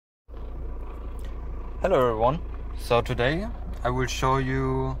Hello everyone, so today I will show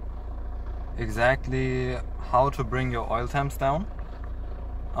you exactly how to bring your oil temps down.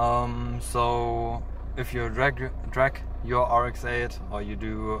 So if you drag your RX-8 or you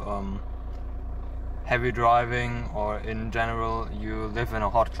do heavy driving, or in general you live in a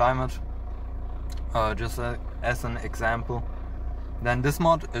hot climate, just as an example, then this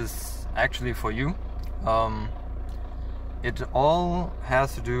mod is actually for you. It all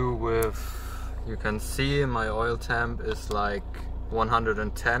has to do with, you can see my oil temp is like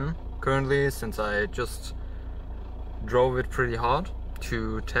 110 currently, since I just drove it pretty hard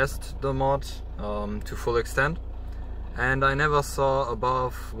to test the mod to full extent, and I never saw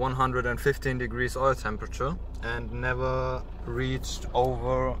above 115 degrees oil temperature and never reached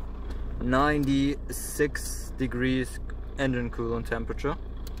over 96 degrees engine coolant temperature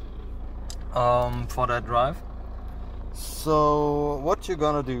for that drive. So what you're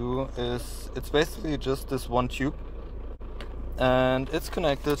gonna do is, it's basically just this one tube, and it's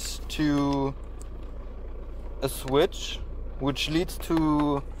connected to a switch which leads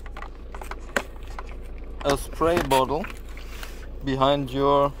to a spray bottle behind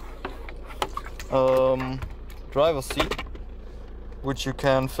your driver's seat, which you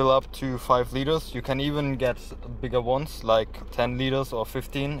can fill up to 5 liters. You can even get bigger ones like 10 liters or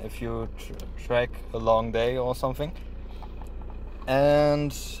 15 if you track a long day or something.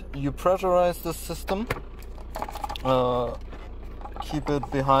 And you pressurize the system, keep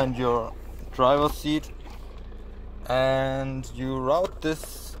it behind your driver's seat, and you route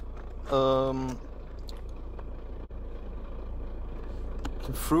this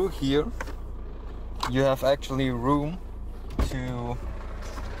through here. You have actually room to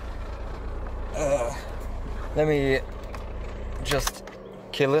let me just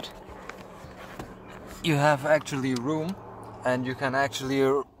kill it. You have actually room, and you can actually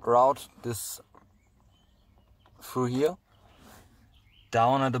route this through here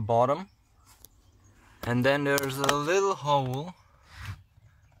down at the bottom, and then there's a little hole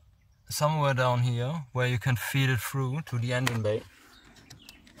somewhere down here where you can feed it through to the engine bay.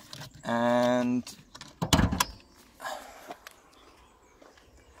 And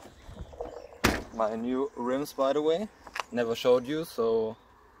my new rims, by the way, never showed you, so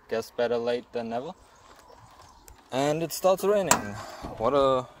guess better late than never. And it starts raining. What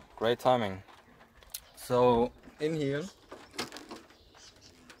a great timing. So in here,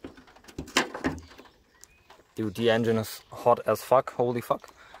 dude, the engine is hot as fuck, holy fuck.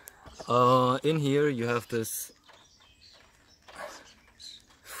 In here you have this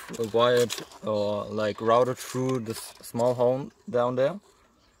wired, or like routed through this small hole down there,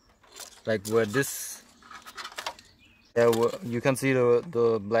 like where this, you can see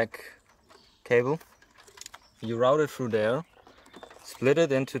the black cable. You route it through there, split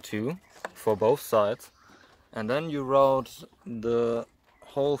it into 2 for both sides, and then you route the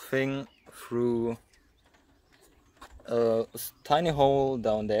whole thing through a tiny hole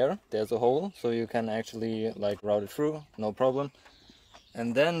down there. There's a hole, so you can actually like route it through, no problem.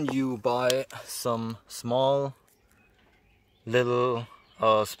 And then you buy some small little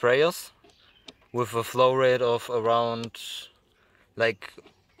sprayers with a flow rate of around, like,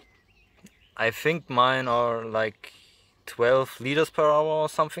 I think mine are like 12 liters per hour or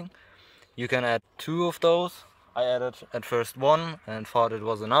something. You can add 2 of those. I added at first 1 and thought it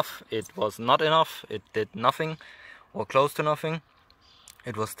was enough. It was not enough. It did nothing or close to nothing.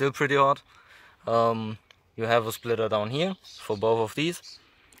 It was still pretty hot. You have a splitter down here for both of these,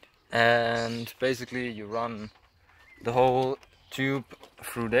 and basically you run the whole tube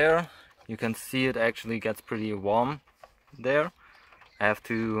through there. You can see it actually gets pretty warm there. I have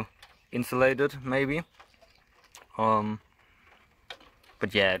to insulate it maybe, but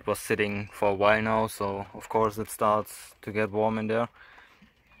yeah, it was sitting for a while now, so of course it starts to get warm in there.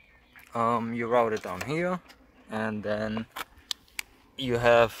 You route it down here, and then you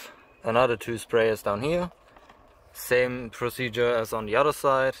have another 2 sprayers down here. Same procedure as on the other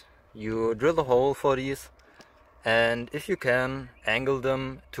side. You drill a hole for these, and if you can, angle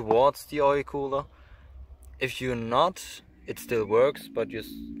them towards the oil cooler. If you're not, it still works, but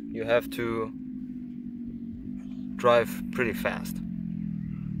you have to drive pretty fast.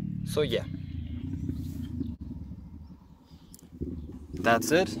 So yeah,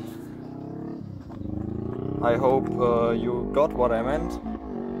 that's it. I hope you got what I meant.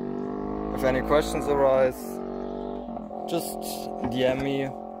 If any questions arise, just DM me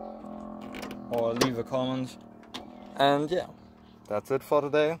or leave a comment. And yeah, that's it for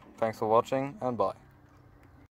today. Thanks for watching, and bye.